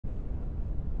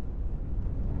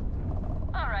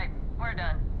We're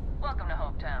done. Welcome to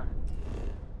Hopetown.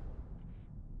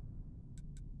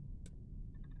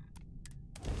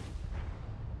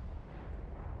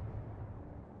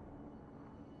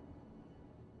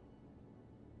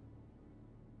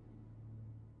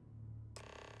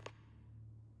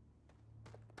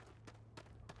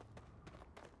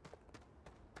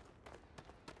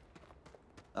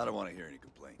 I don't want to hear any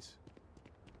complaints.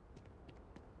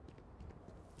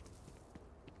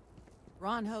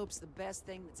 Ron Hope's the best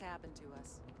thing that's happened to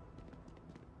us.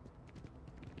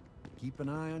 Keep an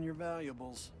eye on your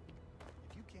valuables.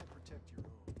 If you can't protect your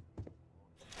own...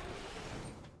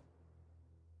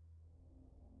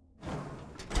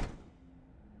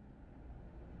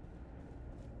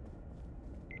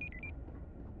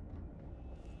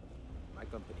 My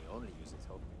company only uses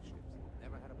Hope ships.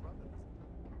 Never had a problem with it.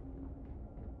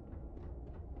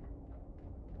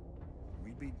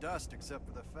 We'd be dust except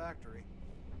for the factory.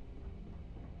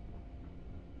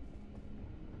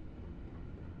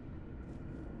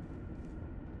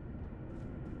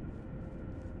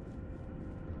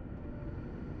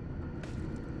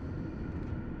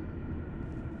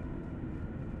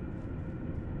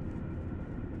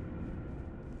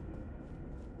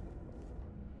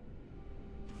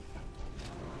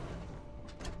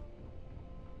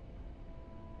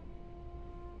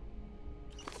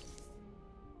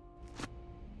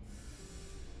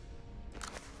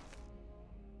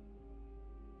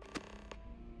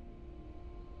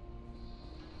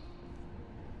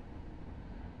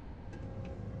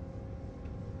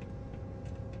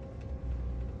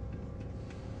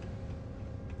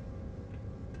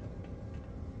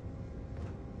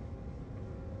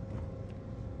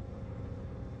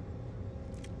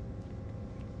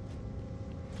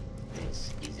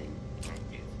 This is an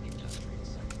active industrial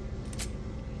site.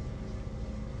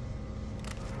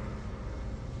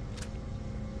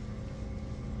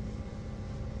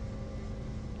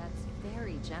 That's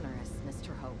very generous,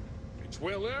 Mr. Hope. It's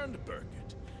well earned,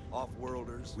 Birgit.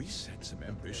 Off-worlders. We set some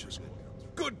ambitious goals.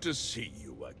 Good to see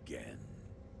you again.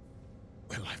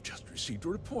 Well, I've just received a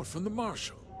report from the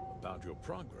Marshal about your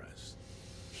progress.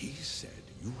 He said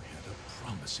you had a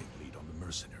promising lead on the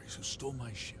mercenaries who stole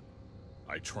my ship.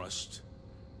 I trust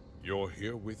you're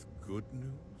here with good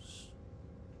news?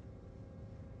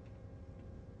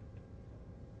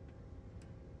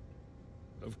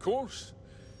 Of course.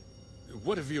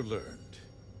 What have you learned?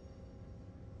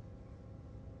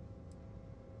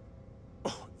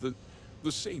 Oh,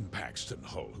 the same Paxton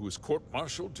Hull who was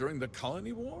court-martialed during the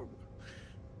Colony War?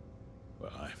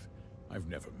 Well, I've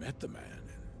never met the man,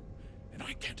 and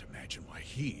I can't imagine why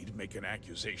he'd make an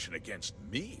accusation against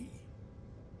me.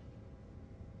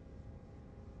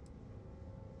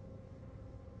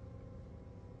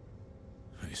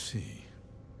 I see.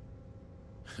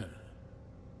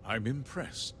 I'm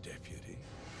impressed, Deputy.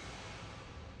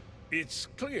 It's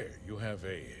clear you have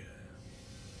a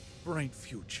bright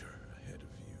future ahead of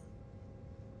you.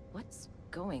 What's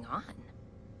going on?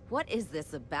 What is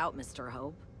this about, Mr.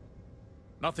 Hope?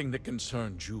 Nothing that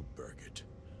concerns you, Birgit.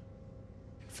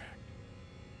 In fact,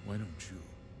 why don't you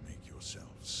make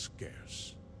yourself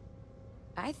scarce?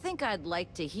 I think I'd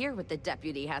like to hear what the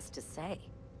deputy has to say.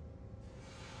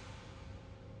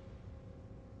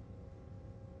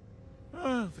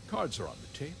 The cards are on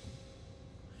the table.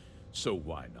 So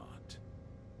why not?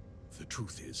 The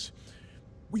truth is,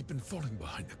 we've been falling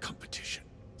behind the competition.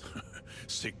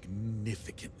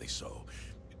 Significantly so.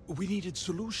 We needed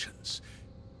solutions.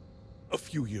 A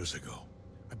few years ago,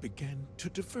 I began to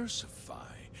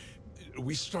diversify.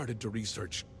 We started to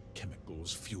research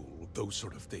chemicals, fuel, those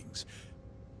sort of things.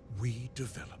 We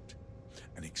developed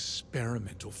an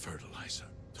experimental fertilizer.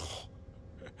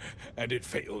 And it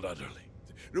failed utterly.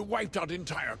 It wiped out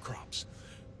entire crops.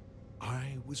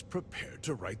 I was prepared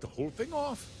to write the whole thing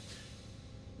off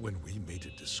when we made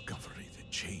a discovery that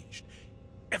changed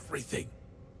everything.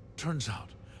 Turns out,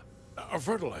 our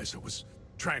fertilizer was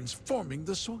transforming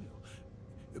the soil,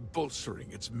 bolstering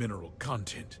its mineral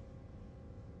content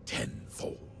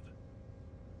tenfold.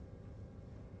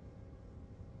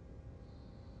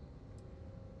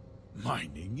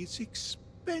 Mining is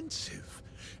expensive,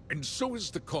 and so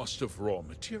is the cost of raw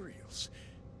materials.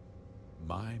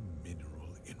 My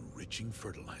mineral-enriching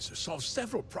fertilizer solves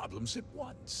several problems at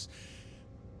once.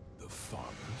 The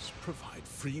farmers provide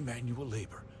free manual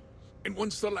labor, and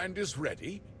once the land is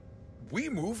ready, we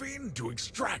move in to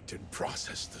extract and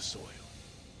process the soil.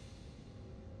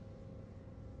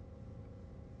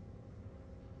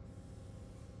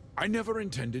 I never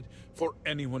intended for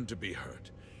anyone to be hurt.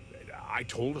 I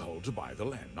told Hull to buy the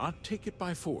land, not take it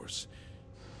by force.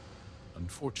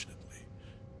 Unfortunately,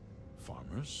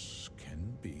 farmers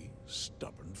can be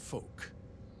stubborn folk.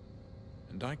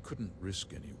 and I couldn't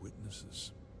risk any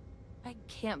witnesses. I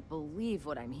can't believe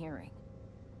what I'm hearing.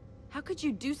 How could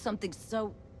you do something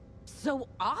so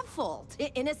awful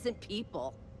to innocent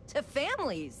people, to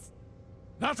families?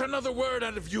 Not another word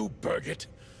out of you, Birgit!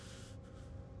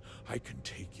 I can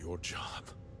take your job,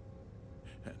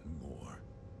 and more.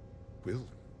 We'll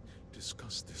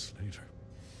discuss this later.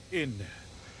 In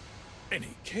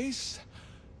any case,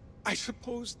 I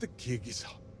suppose the gig is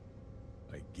up.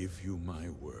 I give you my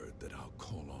word that I'll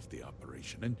call off the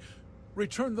operation and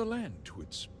return the land to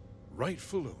its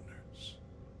rightful owners.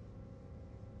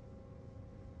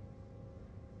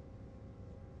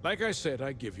 Like I said,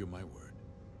 I give you my word.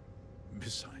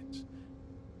 Besides,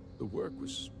 the work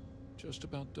was just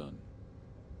about done.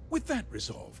 With that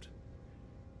resolved,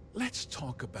 let's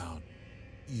talk about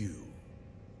you.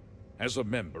 As a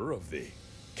member of the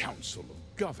Council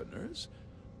of Governors,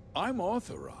 I'm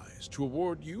authorized to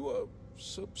award you a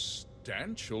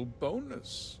substantial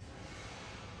bonus.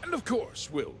 And of course,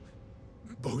 we'll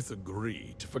both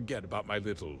agree to forget about my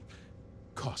little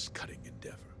cost-cutting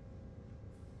endeavor.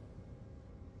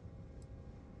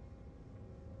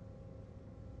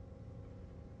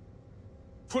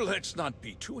 Well, let's not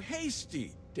be too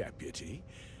hasty, Deputy.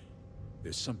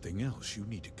 There's something else you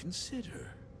need to consider.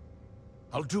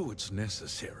 I'll do what's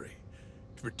necessary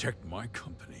to protect my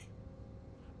company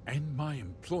and my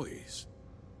employees.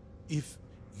 If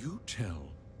you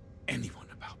tell anyone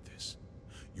about this,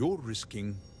 you're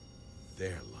risking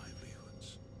their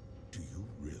livelihoods. Do you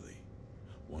really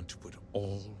want to put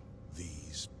all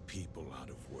these people out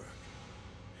of work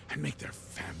and make their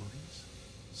families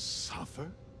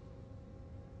suffer?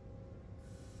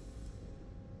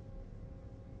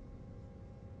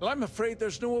 Well, I'm afraid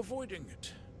there's no avoiding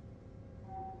it.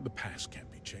 The past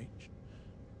can't be changed,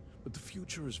 but the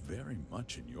future is very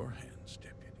much in your hands,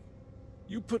 Deputy.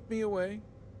 You put me away,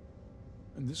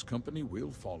 and this company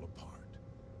will fall apart.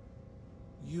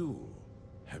 You'll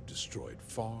have destroyed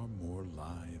far more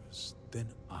lives than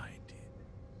I did.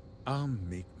 I'll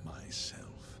make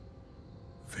myself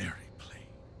very plain.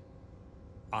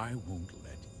 I won't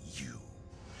let you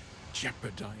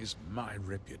jeopardize my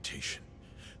reputation,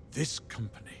 this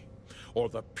company, or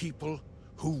the people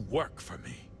who work for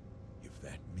me. If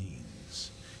that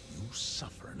means you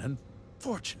suffer an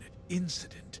unfortunate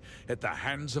incident at the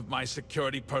hands of my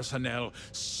security personnel,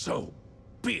 so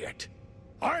be it.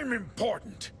 I'm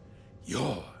important.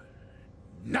 You're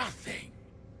nothing.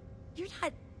 You're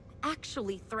not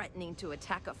actually threatening to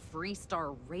attack a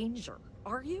Freestar Ranger,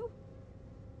 are you?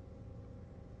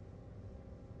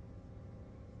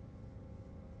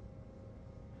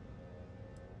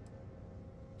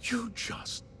 You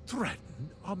just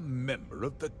threatened a member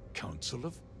of the Council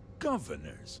of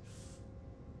Governors.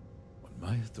 On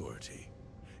my authority,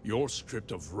 you're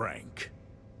stripped of rank,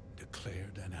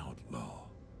 declared an outlaw.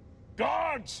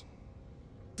 Guards!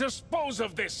 Dispose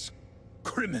of this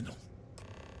criminal!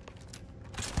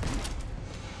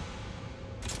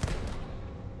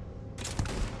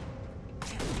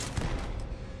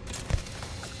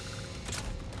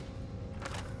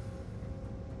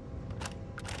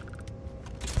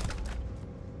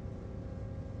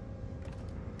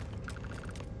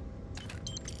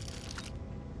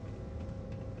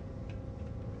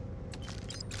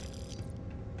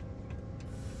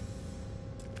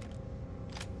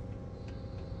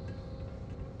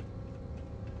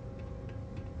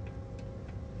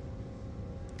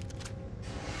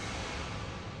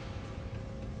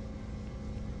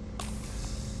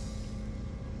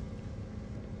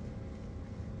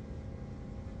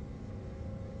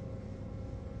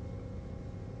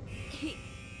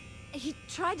 He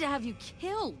tried to have you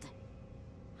killed.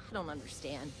 I don't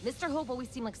understand. Mr. Hope always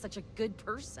seemed like such a good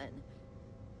person.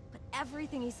 But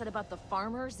everything he said about the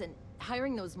farmers and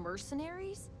hiring those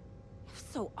mercenaries, it was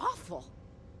so awful.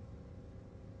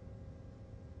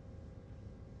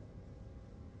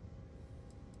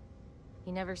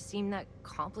 He never seemed that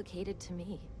complicated to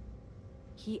me.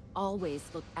 He always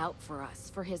looked out for us,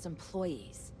 for his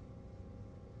employees.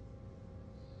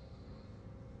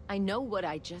 I know what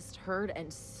I just heard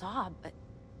and saw, but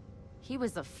he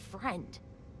was a friend.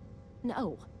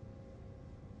 No.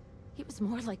 He was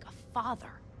more like a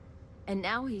father. And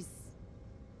now he's...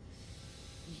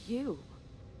 you.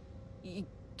 You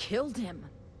killed him.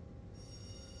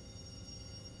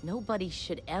 Nobody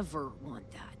should ever want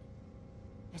that.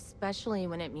 Especially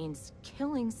when it means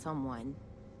killing someone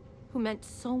who meant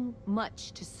so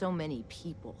much to so many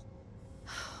people.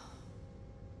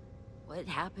 What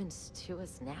happens to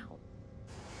us now?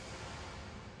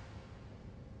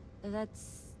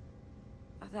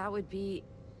 That would be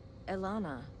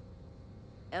Elana.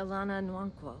 Elana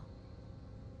Nwankwo.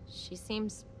 She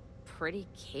seems pretty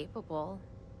capable.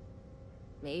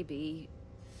 Maybe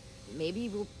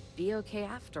we'll be okay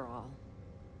after all.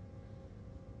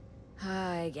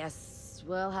 I guess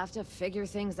we'll have to figure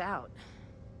things out.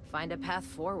 Find a path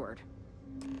forward.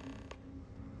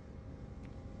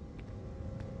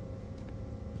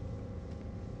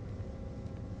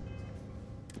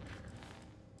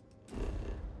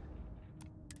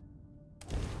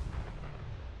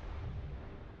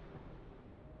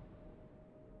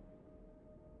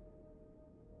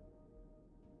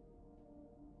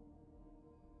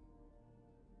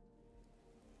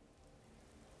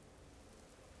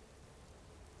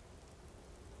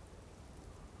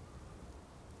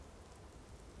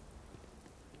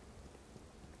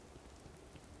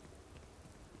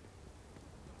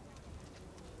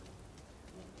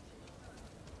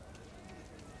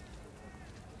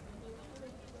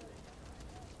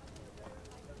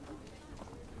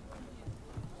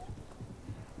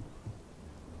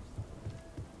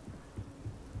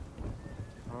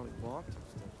 Probably walked and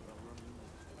stuff.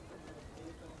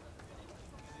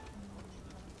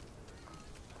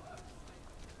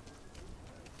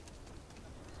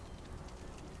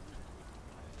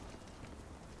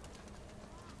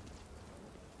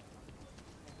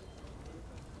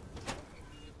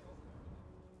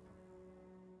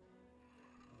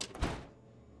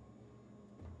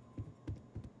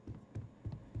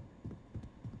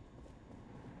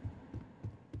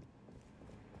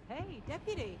 Hey,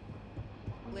 deputy.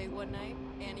 Late one night,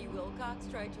 Annie Wilcox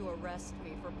tried to arrest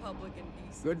me for public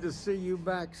indecency. Good to see you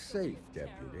back safe,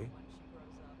 Deputy.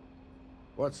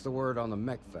 What's the word on the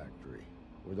mech factory?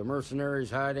 Were the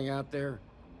mercenaries hiding out there?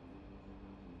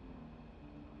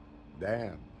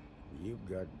 Damn, you've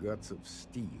got guts of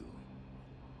steel.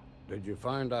 Did you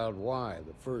find out why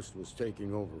the first was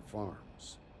taking over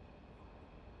farms?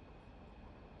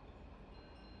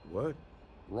 What?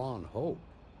 Ron Hope?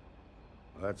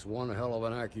 That's one hell of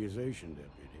an accusation, Deputy.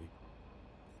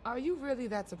 Are you really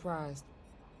that surprised?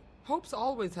 Hope's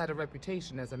always had a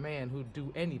reputation as a man who'd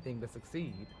do anything to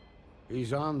succeed.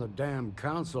 He's on the damn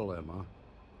council, Emma.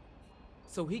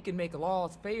 So he can make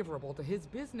laws favorable to his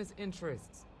business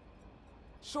interests.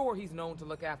 Sure, he's known to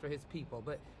look after his people,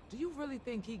 but do you really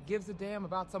think he gives a damn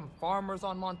about some farmers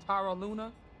on Montara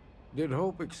Luna? Did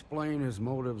Hope explain his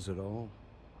motives at all?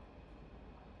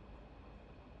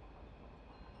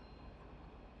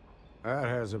 That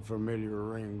has a familiar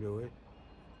ring to it.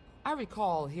 I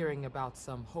recall hearing about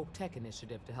some Hope Tech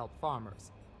initiative to help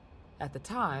farmers. At the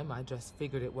time, I just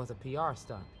figured it was a PR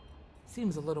stunt.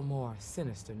 Seems a little more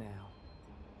sinister now.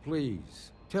 Please,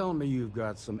 tell me you've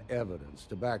got some evidence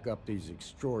to back up these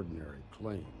extraordinary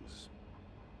claims.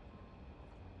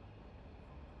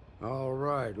 All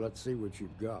right, let's see what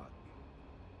you've got.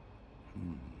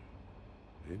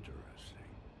 Interesting.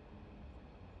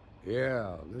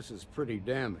 Yeah, this is pretty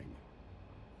damning.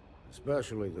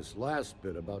 Especially this last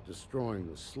bit about destroying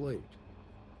the slate.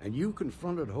 And you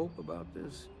confronted Hope about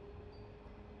this?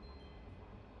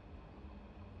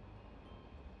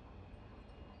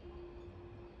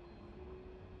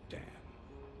 Damn.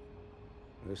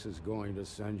 This is going to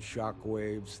send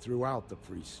shockwaves throughout the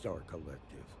Freestar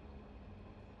Collective.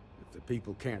 If the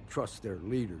people can't trust their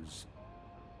leaders,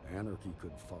 anarchy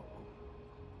could follow.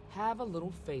 Have a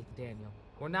little faith, Daniel.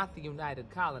 We're not the United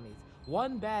Colonies.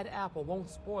 One bad apple won't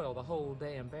spoil the whole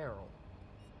damn barrel.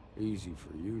 Easy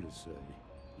for you to say.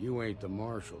 You ain't the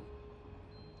marshal.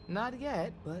 Not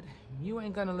yet, but you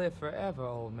ain't gonna live forever,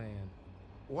 old man.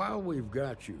 While we've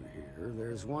got you here,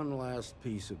 there's one last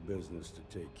piece of business to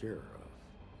take care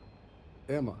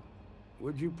of. Emma,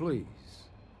 would you please?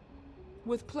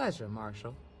 With pleasure,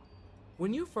 Marshal.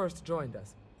 When you first joined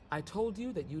us, I told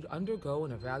you that you'd undergo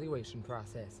an evaluation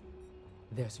process.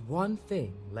 There's one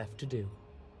thing left to do.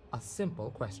 A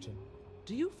simple question.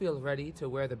 Do you feel ready to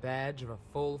wear the badge of a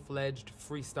full-fledged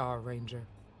Freestar Ranger?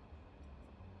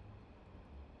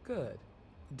 Good.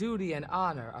 Duty and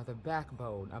honor are the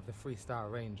backbone of the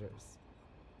Freestar Rangers.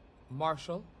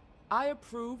 Marshal, I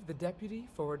approve the deputy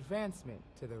for advancement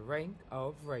to the rank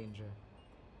of Ranger.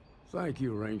 Thank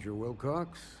you, Ranger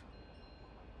Wilcox.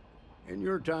 In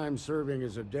your time serving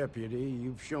as a deputy,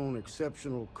 you've shown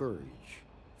exceptional courage,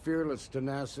 fearless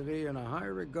tenacity, and a high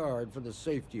regard for the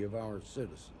safety of our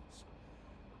citizens.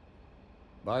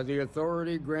 By the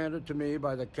authority granted to me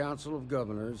by the Council of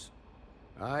Governors,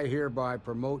 I hereby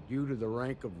promote you to the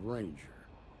rank of Ranger.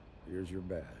 Here's your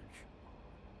badge.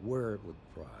 Wear it with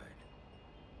pride.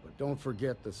 But don't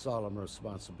forget the solemn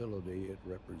responsibility it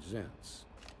represents.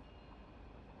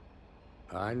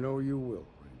 I know you will,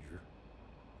 Ranger.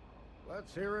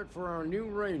 Let's hear it for our new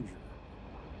Ranger.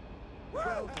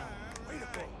 Well done. Way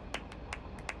to go.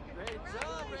 Great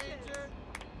job, Ranger.